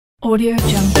Audio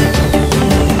Jungle.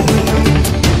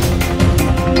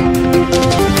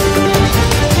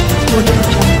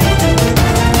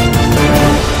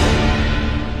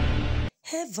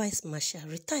 Air Vice Marshal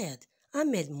retired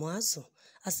Ahmed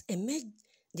has emerged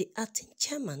the acting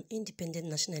chairman Independent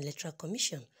National Electoral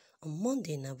Commission on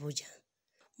Monday in Abuja.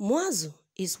 Muazu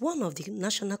is one of the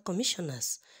national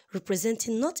commissioners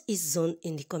representing North-East Zone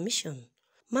in the commission.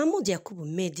 YAKUBU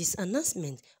made this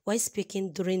announcement while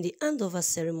speaking during the handover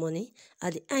ceremony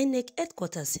at the Inec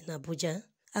headquarters in Abuja.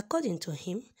 According to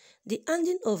him, the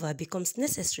handing over becomes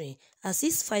necessary as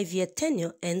his 5-year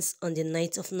tenure ends on the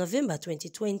 9th of November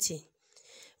 2020.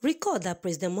 Recall that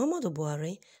President Muhammadu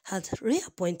Buhari had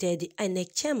reappointed the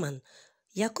Inec chairman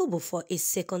YAKUBU for a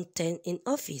second term in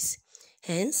office,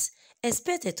 hence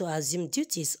expected to assume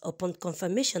duties upon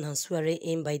confirmation and swearing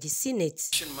in by the Senate.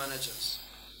 Managers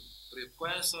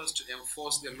requires us to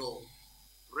enforce the law,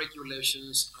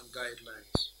 regulations, and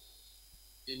guidelines.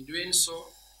 In doing so,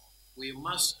 we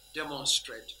must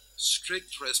demonstrate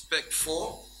strict respect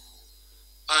for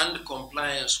and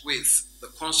compliance with the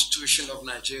Constitution of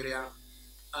Nigeria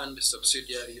and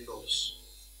subsidiary laws.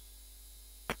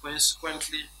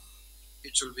 Consequently,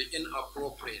 it will be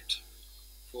inappropriate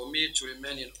for me to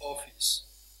remain in office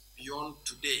beyond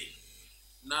today,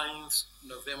 9th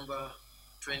November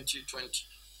 2020,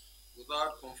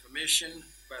 without confirmation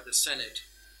by the Senate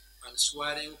and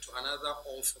swearing to another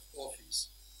oath of office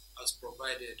as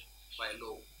provided by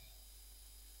law.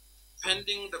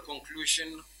 Pending the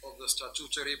conclusion of the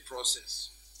statutory process,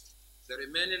 the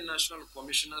remaining national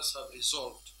commissioners have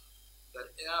resolved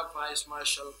that Air Vice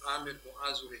Marshal Ahmed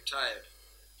retired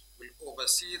will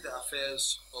oversee the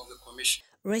affairs of the commission.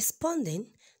 Responding,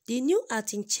 the new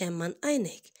acting chairman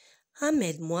Inec,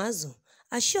 Ahmed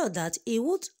assured that he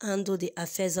would handle the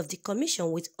affairs of the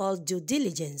commission with all due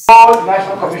diligence. All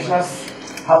national commissioners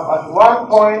have at one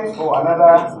point or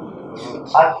another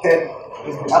acted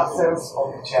in the absence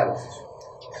of the chairman.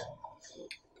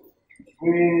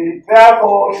 We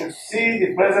therefore should see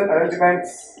the present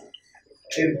arrangements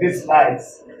in this light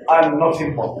and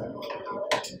nothing more.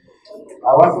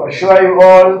 I want to assure you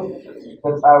all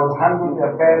that I will handle the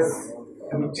affairs,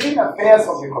 the routine affairs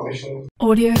of the commission.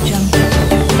 Audio Jungle.